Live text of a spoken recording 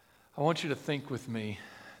I want you to think with me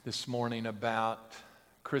this morning about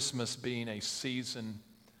Christmas being a season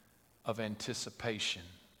of anticipation.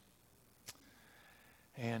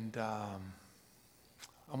 And I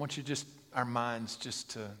want you our minds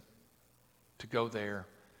just to go there.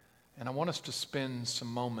 And I want us to spend some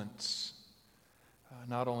moments,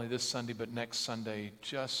 not only this Sunday, but next Sunday,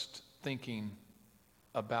 just thinking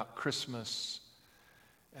about Christmas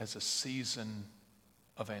as a season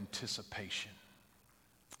of anticipation.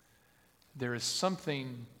 There is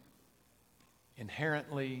something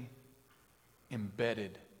inherently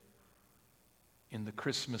embedded in the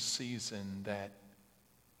Christmas season that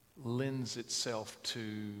lends itself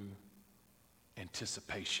to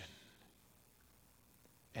anticipation.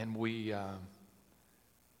 And we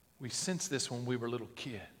sense this when we were little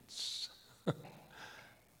kids.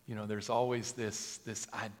 You know, there's always this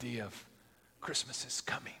idea of Christmas is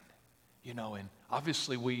coming, you know, and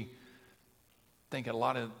obviously we think a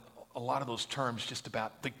lot of those terms just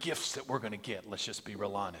about the gifts that we're going to get. Let's just be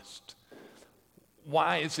real honest.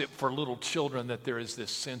 Why is it for little children that there is this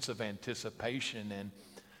sense of anticipation? And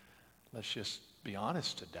let's just be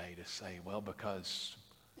honest today to say, well, because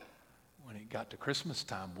when it got to Christmas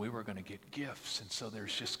time, we were going to get gifts. And so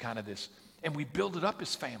there's just kind of this, and we build it up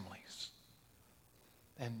as families.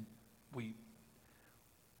 And we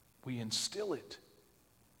instill it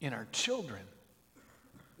in our children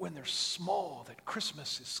when they're small that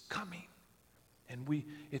Christmas is coming. And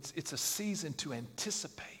it's a season to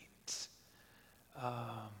anticipate.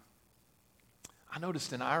 I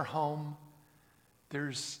noticed in our home,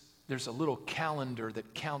 there's a little calendar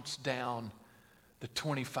that counts down the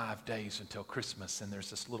 25 days until Christmas, and there's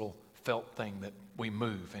this little felt thing that we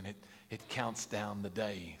move, and it counts down the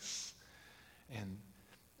days. And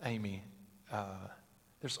Amy,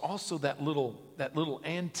 there's also that little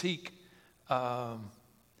antique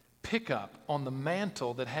pickup on the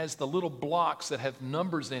mantle that has the little blocks that have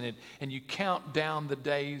numbers in it, and you count down the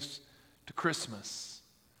days to Christmas.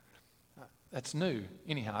 That's new.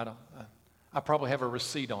 Anyhow, I probably have a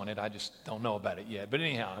receipt on it. I just don't know about it yet. But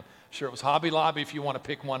anyhow, I'm sure it was Hobby Lobby if you want to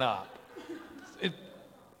pick one up.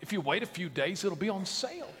 If you wait a few days, it'll be on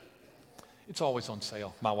sale. It's always on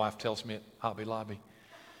sale. My wife tells me at Hobby Lobby.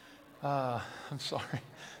 I'm sorry.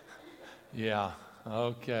 Yeah,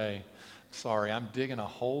 okay. Sorry, I'm digging a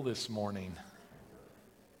hole this morning.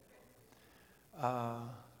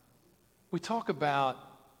 We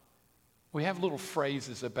have little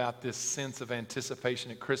phrases about this sense of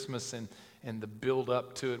anticipation at Christmas and the build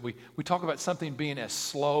up to it. We talk about something being as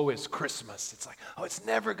slow as Christmas. It's like, oh, it's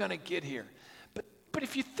never going to get here. But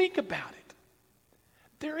if you think about it,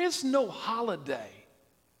 there is no holiday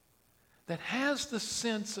that has the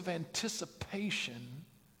sense of anticipation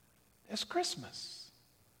as Christmas.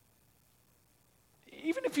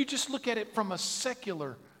 Even if you just look at it from a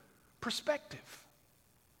secular perspective.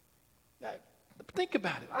 Think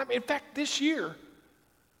about it. I mean, in fact, this year,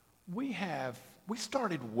 we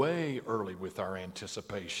started way early with our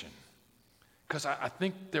anticipation. Because I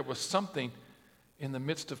think there was something in the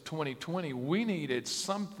midst of 2020, we needed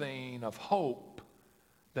something of hope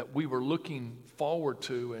that we were looking forward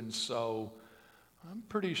to. And so I'm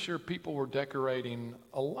pretty sure people were decorating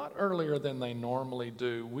a lot earlier than they normally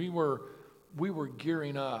do. We were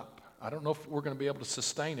gearing up. I don't know if we're going to be able to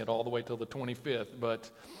sustain it all the way till the 25th, but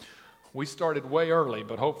we started way early,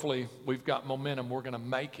 but hopefully we've got momentum. We're going to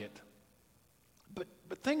make it. But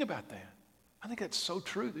think about that. I think that's so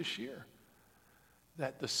true this year,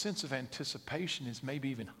 that the sense of anticipation is maybe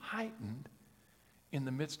even heightened in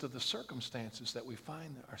the midst of the circumstances that we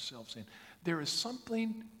find ourselves in. There is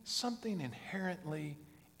something inherently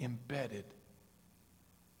embedded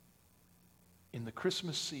in the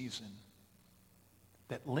Christmas season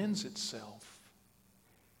that lends itself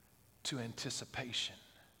to anticipation.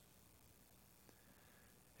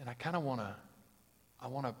 And I kind of want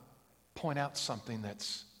to point out something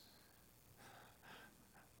that's,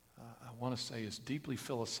 I want to say is deeply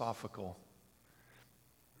philosophical.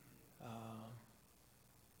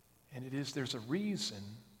 And it is, there's a reason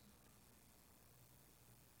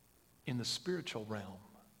in the spiritual realm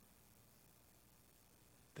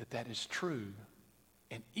that is true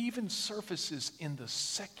and even surfaces in the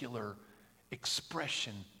secular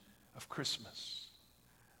expression of Christmas.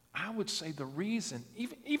 I would say the reason,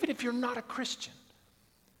 even if you're not a Christian,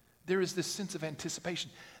 there is this sense of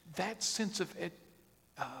anticipation. That sense of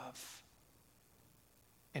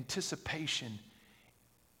anticipation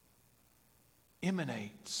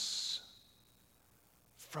emanates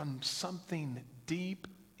from something deep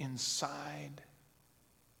inside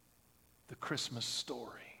the Christmas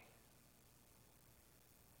story.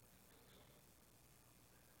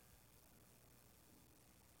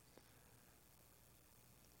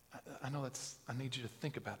 I need you to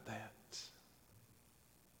think about that.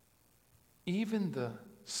 Even the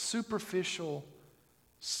superficial,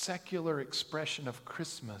 secular expression of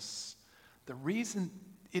Christmas, the reason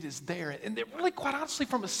it is there, and really quite honestly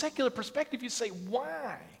from a secular perspective, you say,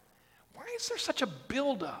 why? Why is there such a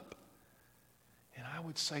buildup? And I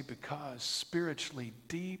would say because spiritually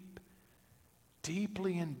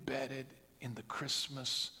deeply embedded in the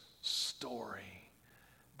Christmas story,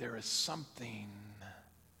 there is something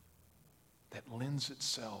that lends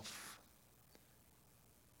itself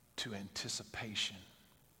to anticipation.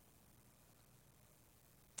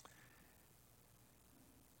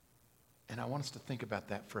 And I want us to think about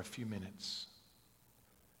that for a few minutes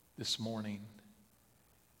this morning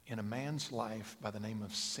in a man's life by the name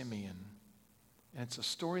of Simeon. And it's a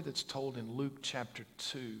story that's told in Luke chapter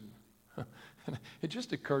 2. It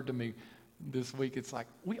just occurred to me this week, it's like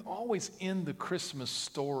we always end the Christmas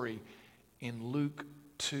story in Luke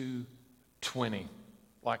 2:20.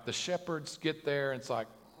 Like the shepherds get there and it's like,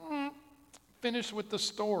 finish with the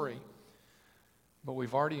story. But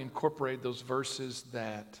we've already incorporated those verses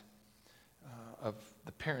that of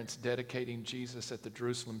the parents dedicating Jesus at the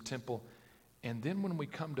Jerusalem temple. And then when we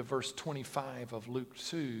come to verse 25 of Luke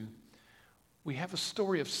 2, we have a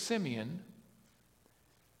story of Simeon.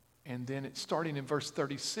 And then it's starting in verse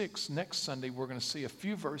 36. Next Sunday, we're going to see a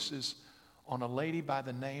few verses on a lady by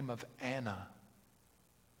the name of Anna.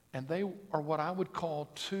 And they are what I would call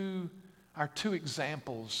our two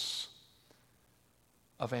examples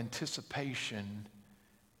of anticipation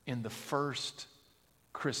in the first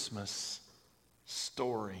Christmas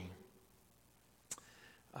story.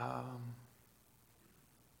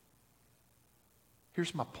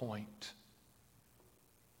 Here's my point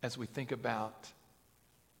as we think about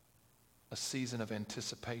a season of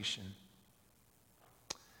anticipation.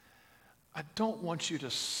 I don't want you to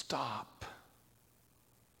stop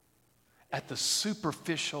at the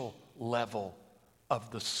superficial level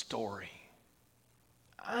of the story.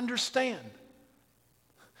 I understand.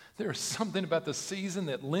 There's something about the season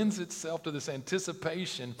that lends itself to this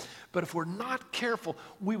anticipation, but if we're not careful,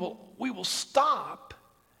 we will stop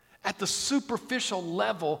at the superficial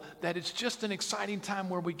level that it's just an exciting time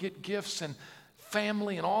where we get gifts and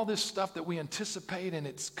family and all this stuff that we anticipate and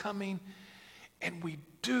it's coming, and we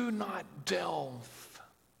do not delve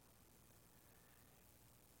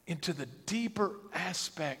into the deeper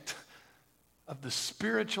aspect of the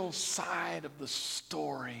spiritual side of the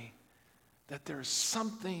story, that there's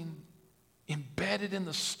something embedded in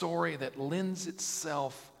the story that lends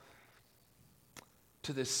itself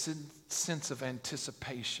to this sense of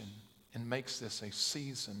anticipation and makes this a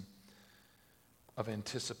season of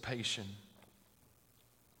anticipation.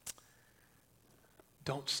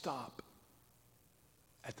 Don't stop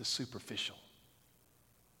at the superficial.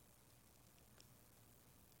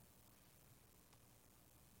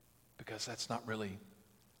 Because that's not really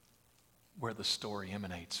where the story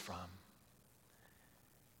emanates from.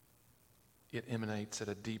 It emanates at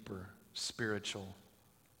a deeper spiritual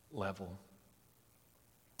level.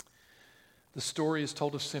 The story is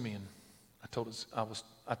told of Simeon. I told you I was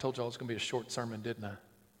going to be a short sermon, didn't I?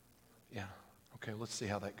 Yeah. Okay, let's see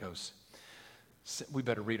how that goes. We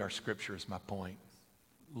better read our scripture is my point.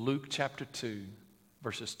 Luke chapter 2,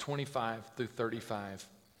 verses 25 through 35.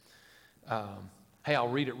 Hey, I'll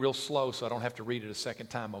read it real slow so I don't have to read it a second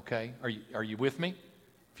time, okay? Are you with me?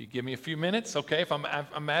 If you give me a few minutes, okay? If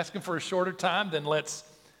I'm asking for a shorter time, then let's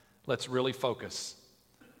really focus.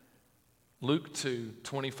 Luke 2,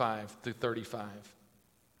 25 through 35.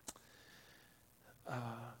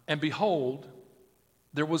 And behold,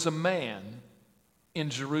 there was a man in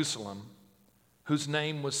Jerusalem whose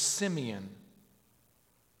name was Simeon.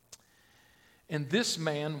 And this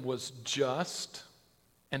man was just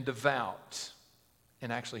and devout.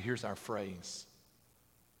 And actually, here's our phrase: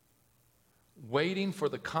 waiting for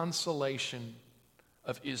the consolation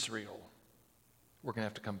of Israel. We're going to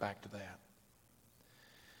have to come back to that.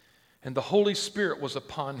 And the Holy Spirit was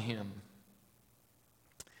upon him.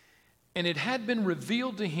 And it had been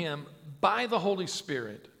revealed to him by the Holy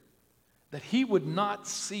Spirit that he would not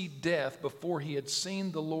see death before he had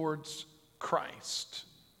seen the Lord's Christ.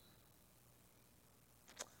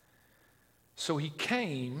 So he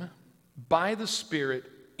came by the Spirit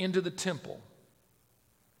into the temple.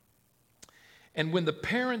 And when the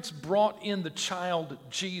parents brought in the child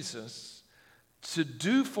Jesus to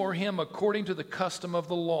do for him according to the custom of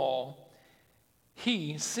the law,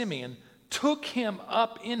 he, Simeon, took him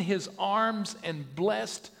up in his arms and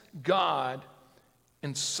blessed God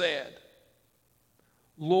and said,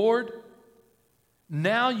 Lord,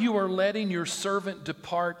 now you are letting your servant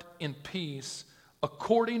depart in peace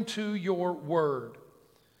according to your word.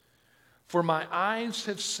 For my eyes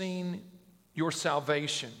have seen your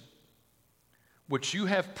salvation, which you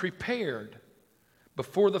have prepared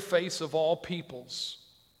before the face of all peoples,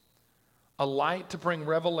 a light to bring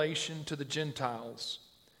revelation to the Gentiles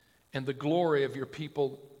and the glory of your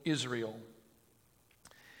people Israel.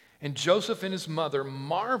 And Joseph and his mother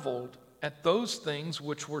marveled at those things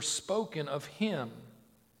which were spoken of him.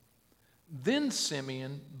 Then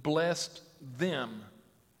Simeon blessed them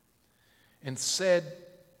and said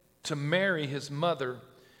to Mary his mother,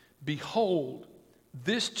 Behold,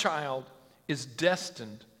 this child is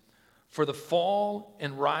destined for the fall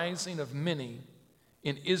and rising of many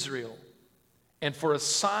in Israel, and for a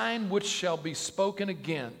sign which shall be spoken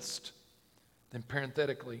against. Then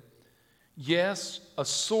parenthetically, yes, a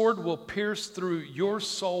sword will pierce through your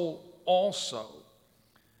soul also,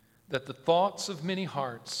 that the thoughts of many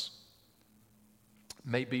hearts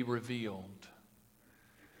may be revealed.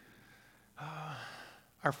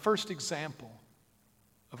 Our first example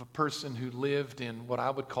of a person who lived in what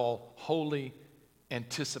I would call holy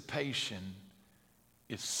anticipation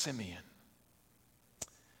is Simeon.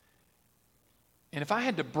 And if I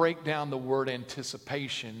had to break down the word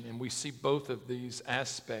anticipation, and we see both of these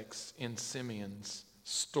aspects in Simeon's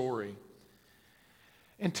story,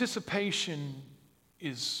 anticipation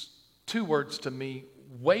is two words to me: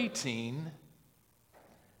 waiting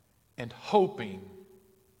and hoping.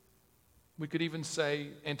 We could even say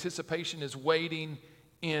anticipation is waiting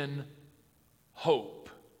in hope.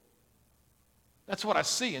 That's what I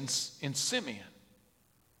see in Simeon.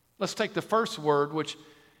 Let's take the first word, which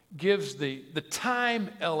gives the time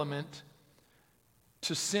element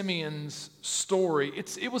to Simeon's story.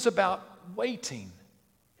 It was about waiting.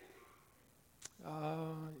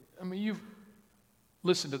 You've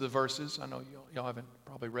listened to the verses. I know y'all haven't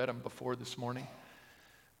probably read them before this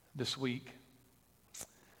week.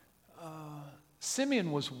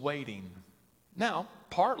 Simeon was waiting. Now,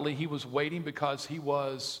 partly he was waiting because he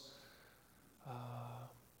was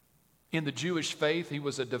in the Jewish faith. He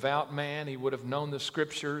was a devout man. He would have known the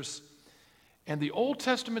scriptures. And the Old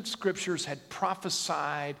Testament scriptures had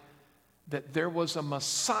prophesied that there was a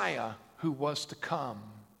Messiah who was to come.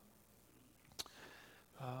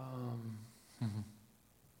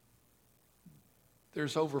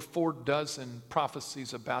 There's over 4 dozen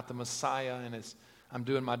prophecies about the Messiah, and as I'm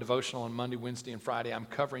doing my devotional on Monday, Wednesday, and Friday, I'm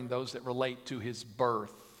covering those that relate to his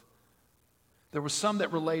birth. There were some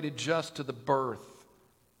that related just to the birth,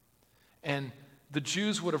 and the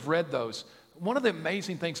Jews would have read those. One of the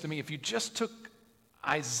amazing things to me, if you just took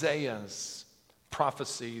Isaiah's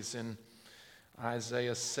prophecies in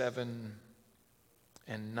Isaiah 7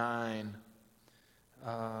 and 9,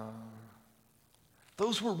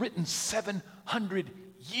 those were written 700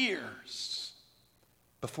 years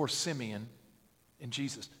before Simeon and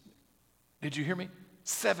Jesus. Did you hear me?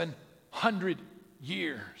 700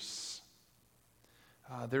 years.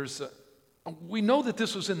 We know that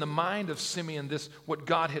this was in the mind of Simeon, what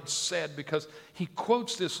God had said, because he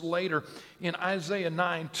quotes this later in Isaiah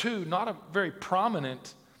 9:2, not a very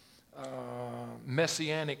prominent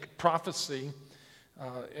messianic prophecy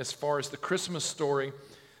as far as the Christmas story,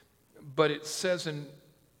 but it says in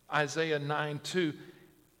Isaiah 9:2,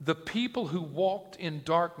 the people who walked in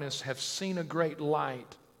darkness have seen a great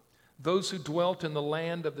light. Those who dwelt in the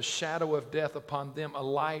land of the shadow of death, upon them a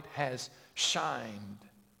light has shined.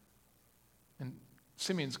 And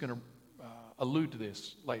Simeon's going to allude to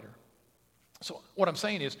this later. So what I'm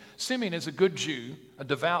saying is, Simeon is a good Jew, a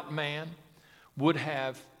devout man, would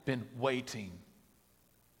have been waiting.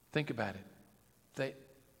 Think about it.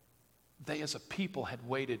 They as a people had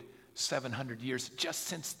waited 700 years just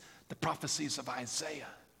since the prophecies of Isaiah.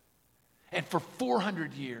 And for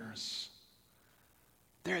 400 years,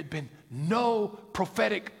 there had been no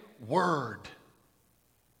prophetic word.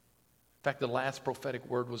 In fact, the last prophetic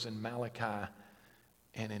word was in Malachi.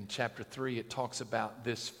 And in chapter 3, it talks about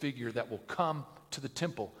this figure that will come to the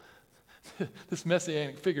temple. This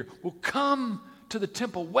messianic figure will come to the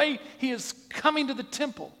temple. Wait, he is coming to the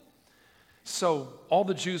temple. So all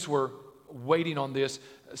the Jews were waiting on this.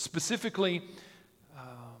 Specifically,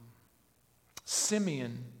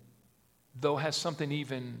 Simeon, though, has something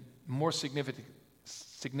even more significant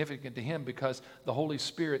to him, because the Holy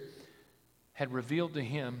Spirit had revealed to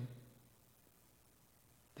him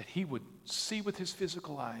that he would see with his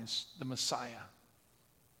physical eyes the Messiah.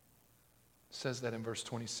 It says that in verse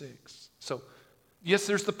 26. So, yes,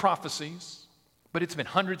 there's the prophecies, but it's been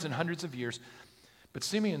hundreds and hundreds of years. But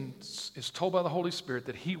Simeon is told by the Holy Spirit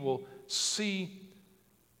that he will see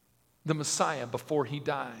the Messiah before he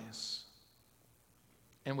dies.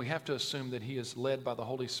 And we have to assume that he is led by the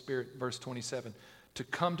Holy Spirit, verse 27, to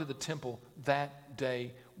come to the temple that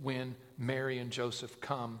day when Mary and Joseph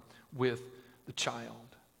come with the child.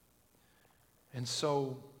 And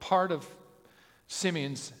so part of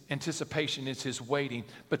Simeon's anticipation is his waiting,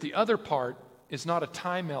 but the other part is not a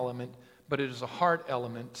time element, but it is a heart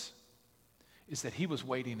element, is that he was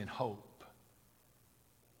waiting in hope.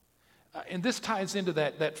 And this ties into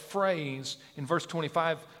that phrase in verse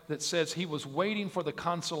 25 that says he was waiting for the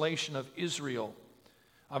consolation of Israel.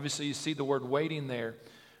 Obviously, you see the word waiting there.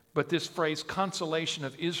 But this phrase, consolation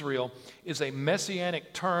of Israel, is a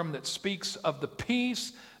messianic term that speaks of the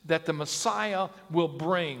peace that the Messiah will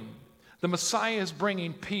bring. The Messiah is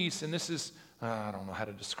bringing peace, and this is, I don't know how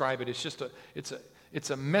to describe it. It's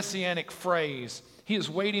a messianic phrase. He is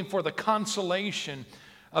waiting for the consolation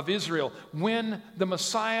of Israel. When the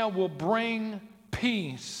Messiah will bring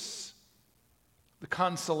peace, the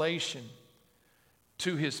consolation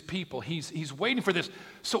to his people. He's waiting for this.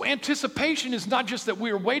 So anticipation is not just that we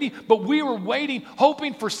are waiting, but we were waiting,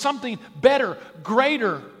 hoping for something better,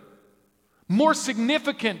 greater, more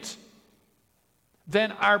significant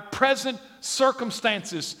than our present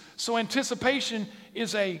circumstances. So anticipation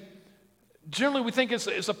is generally we think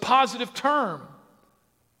is a positive term.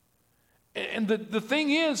 And the thing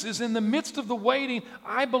is in the midst of the waiting,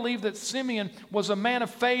 I believe that Simeon was a man of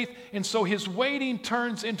faith, and so his waiting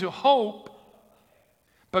turns into hope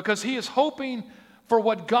because he is hoping for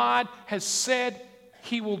what God has said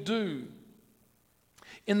he will do.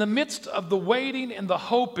 In the midst of the waiting and the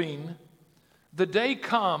hoping, the day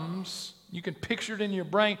comes, you can picture it in your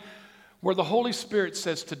brain, where the Holy Spirit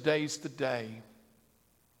says, today's the day.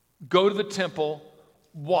 Go to the temple,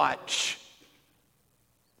 watch.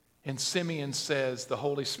 And Simeon says, the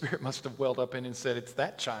Holy Spirit must have welled up in him and said, it's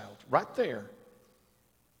that child right there.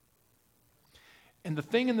 And the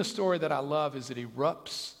thing in the story that I love is it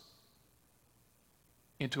erupts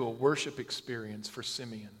into a worship experience for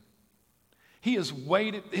Simeon. He has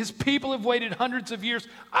waited, his people have waited hundreds of years.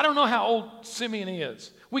 I don't know how old Simeon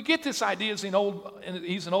is. We get this idea as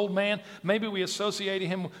he's an old man. Maybe we associate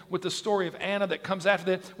him with the story of Anna that comes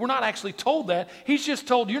after that. We're not actually told that. He's just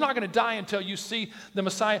told, you're not going to die until you see the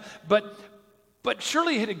Messiah. But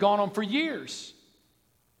surely it had gone on for years.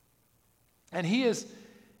 And he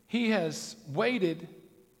has waited,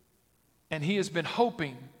 and he has been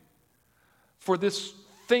hoping for this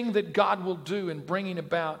thing that God will do in bringing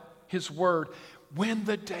about his word. When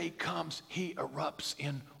the day comes, he erupts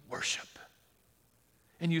in worship.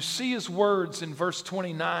 And you see his words in verse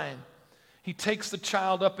 29. He takes the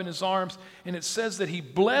child up in his arms, and it says that he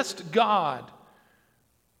blessed God,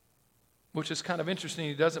 which is kind of interesting.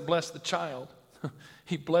 He doesn't bless the child.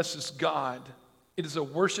 He blesses God. It is a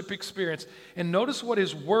worship experience. And notice what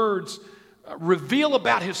his words reveal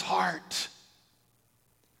about his heart.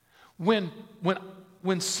 When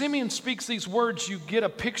Simeon speaks these words, you get a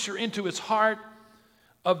picture into his heart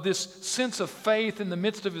of this sense of faith in the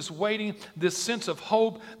midst of his waiting, this sense of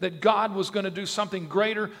hope that God was going to do something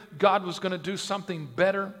greater, God was going to do something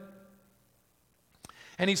better.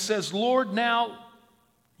 And he says, Lord, now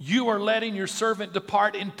you are letting your servant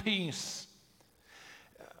depart in peace.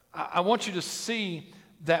 I want you to see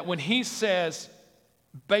that when he says,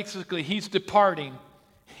 basically he's departing,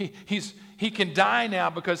 he can die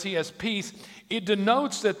now because he has peace. It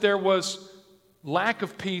denotes that there was lack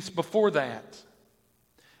of peace before that.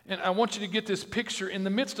 And I want you to get this picture. In the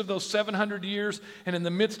midst of those 700 years and in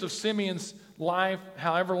the midst of Simeon's life,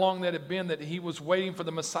 however long that had been that he was waiting for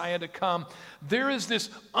the Messiah to come, there is this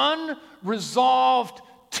unresolved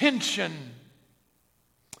tension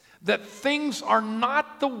that things are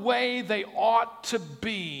not the way they ought to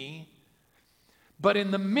be. But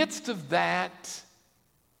in the midst of that,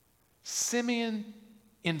 Simeon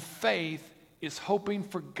in faith is hoping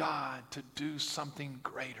for God to do something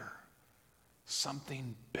greater,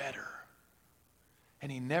 something better.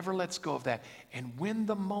 And he never lets go of that. And when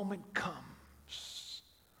the moment comes,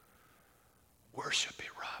 worship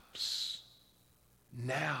erupts.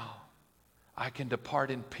 Now I can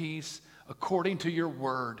depart in peace according to your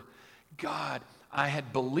word. God, I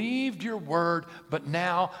had believed your word, but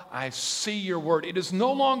now I see your word. It is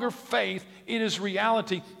no longer faith, it is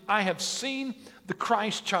reality. I have seen the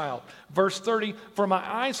Christ child. Verse 30, for my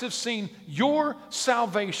eyes have seen your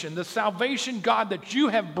salvation, the salvation, God, that you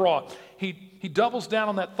have brought. He doubles down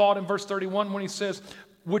on that thought in verse 31 when he says,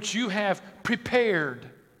 which you have prepared.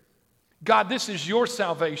 God, this is your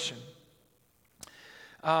salvation.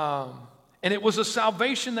 And it was a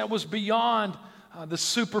salvation that was beyond the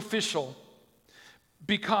superficial.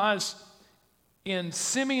 Because in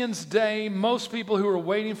Simeon's day, most people who were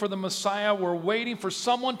waiting for the Messiah were waiting for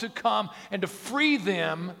someone to come and to free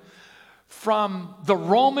them from the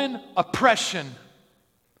Roman oppression.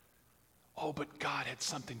 Oh, Oh, but God had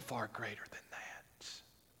something far greater than that.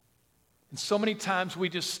 And so many times we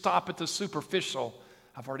just stop at the superficial.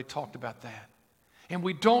 I've already talked about that. And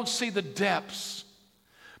we don't see the depths.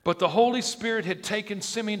 But the Holy Spirit had taken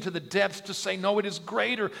Simeon to the depths to say, no, it is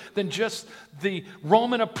greater than just the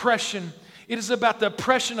Roman oppression. It is about the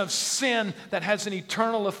oppression of sin that has an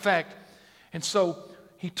eternal effect. And so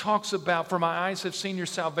he talks about, for my eyes have seen your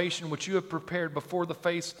salvation, which you have prepared before the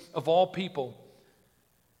face of all people.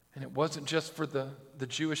 And it wasn't just for the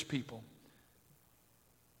Jewish people,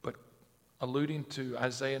 but alluding to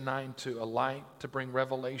Isaiah 9:2, a light to bring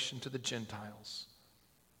revelation to the Gentiles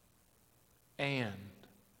and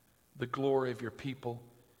the glory of your people,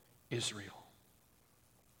 Israel.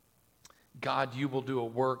 God, you will do a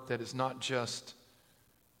work that is not just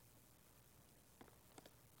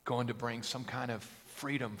going to bring some kind of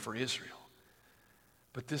freedom for Israel,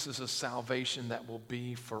 but this is a salvation that will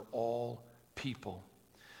be for all people.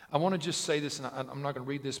 I want to just say this, and I'm not going to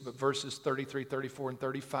read this, but verses 33, 34, and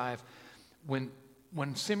 35, when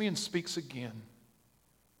Simeon speaks again,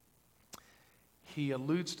 he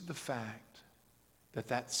alludes to the fact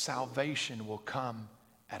that salvation will come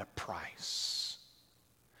at a price.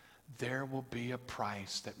 There will be a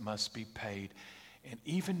price that must be paid. And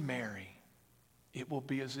even Mary, it will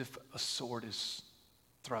be as if a sword is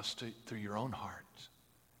thrust through your own heart.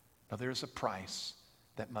 Now there's a price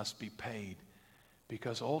that must be paid,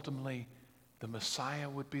 because ultimately the Messiah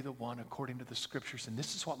would be the one, according to the Scriptures, and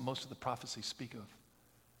this is what most of the prophecies speak of.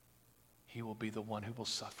 He will be the one who will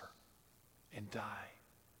suffer and die.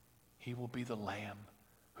 He will be the Lamb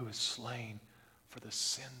who is slain for the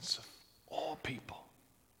sins of all people,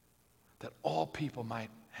 that all people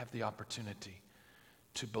might have the opportunity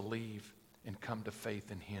to believe and come to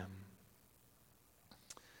faith in him.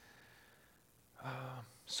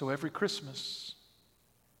 So every Christmas,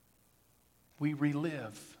 we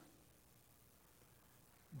relive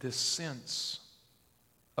this sense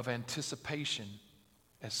of anticipation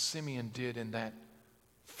as Simeon did in that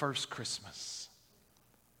first Christmas.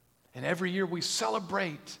 And every year we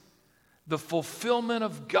celebrate the fulfillment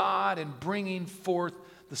of God and bringing forth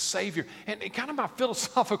the Savior. And kind of my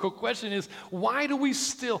philosophical question is, why do we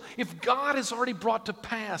still, if God has already brought to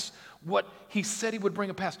pass what he said he would bring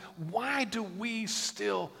to pass, why do we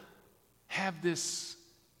still have this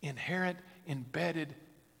inherent, embedded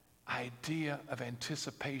idea of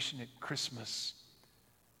anticipation at Christmas?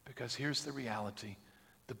 Because here's the reality.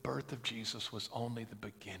 The birth of Jesus was only the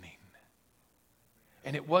beginning.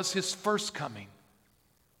 And it was his first coming.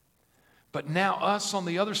 But now us on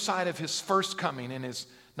the other side of his first coming, and his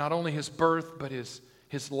not only his birth, but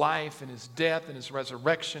his life and his death and his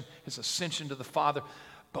resurrection, his ascension to the Father,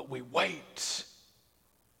 but we wait.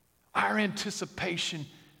 Our anticipation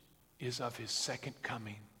is of his second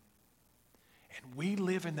coming. And we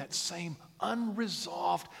live in that same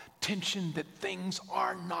unresolved tension that things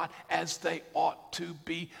are not as they ought to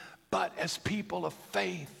be. But as people of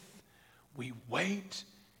faith, we wait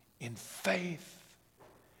in faith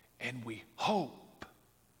and we hope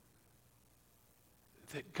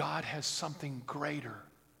that God has something greater.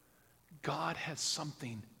 God has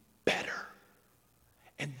something better.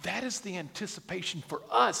 And that is the anticipation for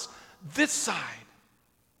us this side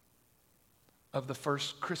of the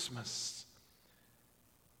first Christmas.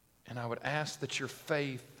 And I would ask that your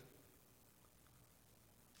faith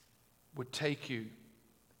would take you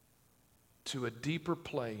to a deeper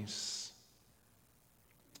place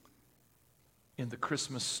in the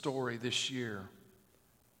Christmas story this year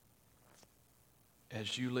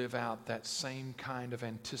as you live out that same kind of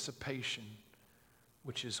anticipation,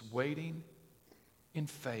 which is waiting in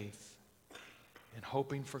faith and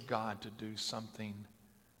hoping for God to do something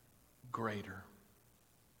greater.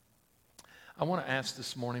 I want to ask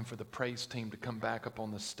this morning for the praise team to come back up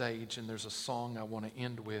on the stage, and there's a song I want to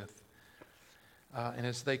end with. And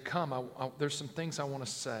as they come, there's some things I want to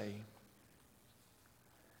say.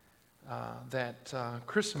 That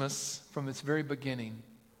Christmas, from its very beginning,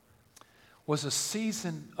 was a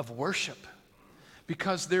season of worship,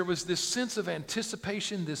 because there was this sense of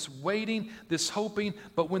anticipation, this waiting, this hoping.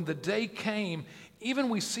 But when the day came, even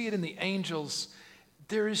we see it in the angels,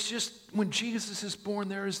 there is just, when Jesus is born,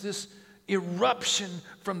 there is this eruption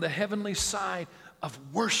from the heavenly side of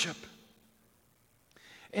worship.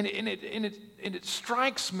 And it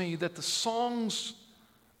strikes me that the songs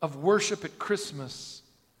of worship at Christmas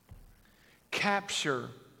capture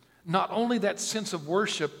not only that sense of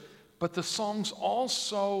worship, but the songs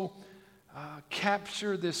also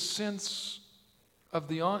capture this sense of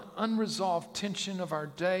the unresolved tension of our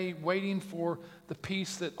day, waiting for the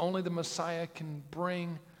peace that only the Messiah can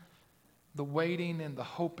bring, the waiting and the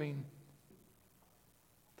hoping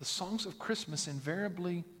the songs of Christmas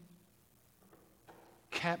invariably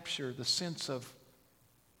capture the sense of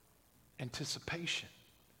anticipation.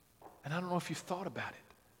 And I don't know if you've thought about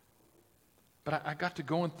it, but I got to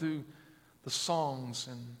going through the songs,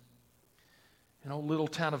 and in old little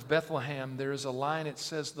town of Bethlehem, there is a line. It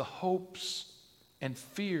says, "The hopes and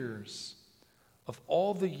fears of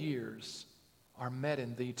all the years are met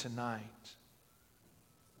in thee tonight."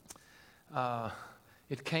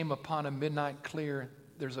 It came upon a midnight clear.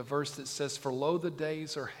 There's a verse that says, "For lo, the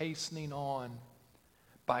days are hastening on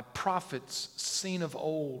by prophets seen of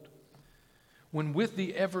old, when with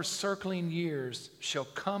the ever-circling years shall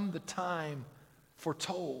come the time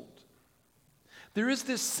foretold." There is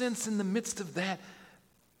this sense in the midst of that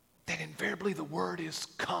invariably the word is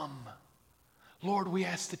come. Lord, we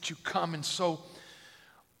ask that you come. And so,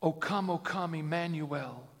 O come,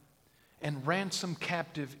 Emmanuel, and ransom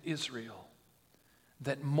captive Israel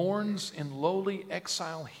that mourns in lowly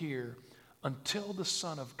exile here until the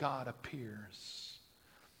Son of God appears.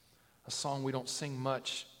 A song we don't sing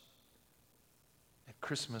much at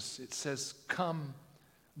Christmas. It says, "Come,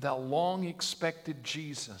 thou long expected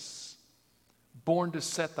Jesus, born to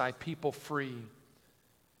set thy people free.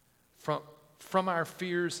 From our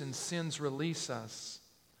fears and sins release us.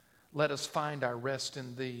 Let us find our rest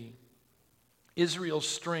in thee. Israel's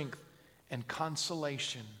strength and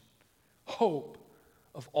consolation, hope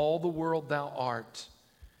of all the world thou art,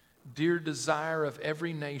 dear desire of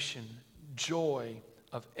every nation, joy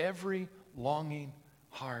of every longing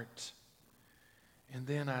heart." And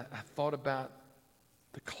then I thought about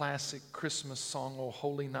the classic Christmas song, "O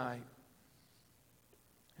Holy Night."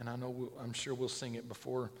 And I'm sure we'll sing it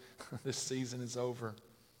before this season is over.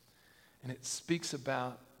 And it speaks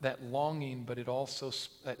about that longing, but it also,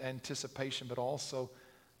 that anticipation, but also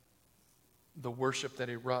the worship that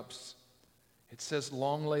erupts. It says,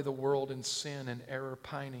 "Long lay the world in sin and error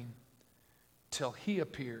pining, till he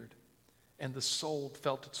appeared, and the soul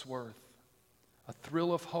felt its worth. A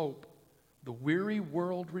thrill of hope, the weary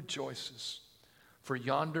world rejoices, for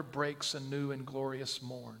yonder breaks a new and glorious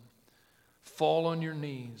morn. Fall on your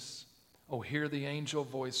knees, oh, hear the angel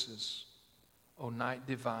voices, O night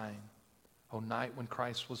divine, O night when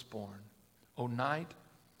Christ was born, O night,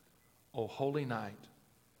 O holy night,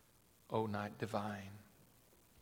 O night divine."